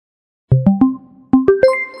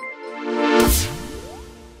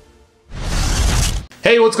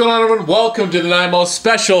Hey, what's going on, everyone? Welcome to the 9 Mall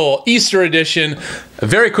special Easter edition. A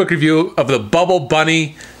very quick review of the Bubble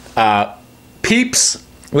Bunny Peeps.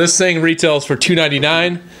 This thing retails for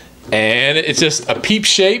 $2.99, and it's just a peep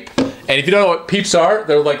shape. And if you don't know what Peeps are,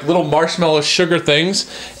 they're like little marshmallow sugar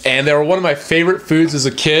things, and they were one of my favorite foods as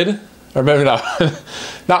a kid. Or maybe not,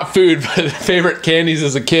 not food, but favorite candies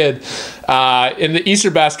as a kid. In the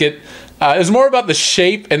Easter basket, it's more about the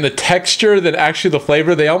shape and the texture than actually the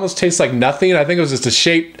flavor. They almost taste like nothing. I think it was just the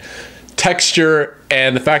shape, texture,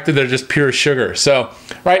 and the fact that they're just pure sugar. So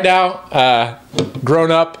right now,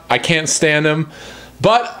 grown up, I can't stand them,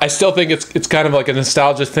 but I still think it's kind of like a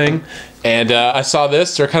nostalgia thing. And I saw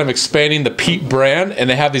this. They're kind of expanding the Peep brand, and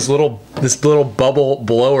they have this little bubble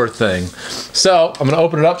blower thing. So I'm gonna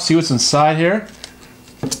open it up, see what's inside here.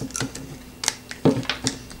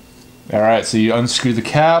 All right, so you unscrew the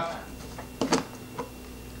cap.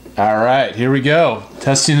 All right, here we go.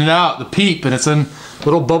 Testing it out, the Peep, and it's a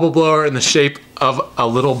little bubble blower in the shape of a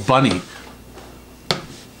little bunny.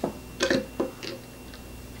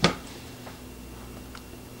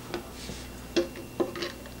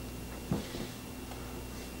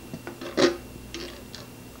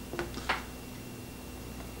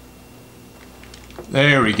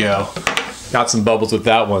 There we go. Got some bubbles with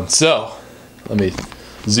that one. So, let me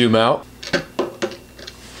zoom out.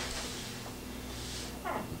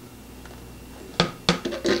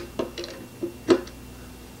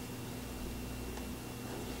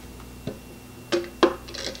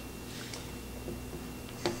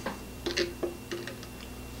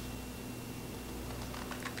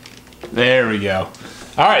 There we go.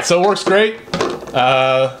 All right, so it works great.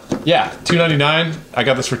 Yeah, $2.99. I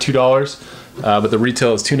got this for $2, but the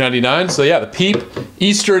retail is $2.99. So yeah, the Peep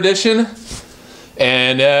Easter edition,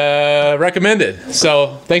 and recommended.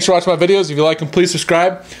 So thanks for watching my videos. If you like them, please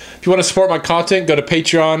subscribe. If you want to support my content, go to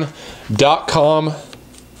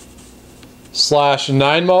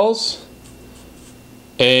patreon.com/9malls,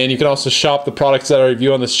 and you can also shop the products that I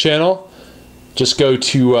review on this channel. Just go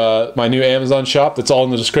to my new Amazon shop. That's all in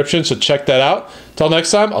the description, so check that out. Till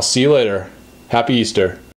next time, I'll see you later. Happy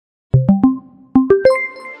Easter.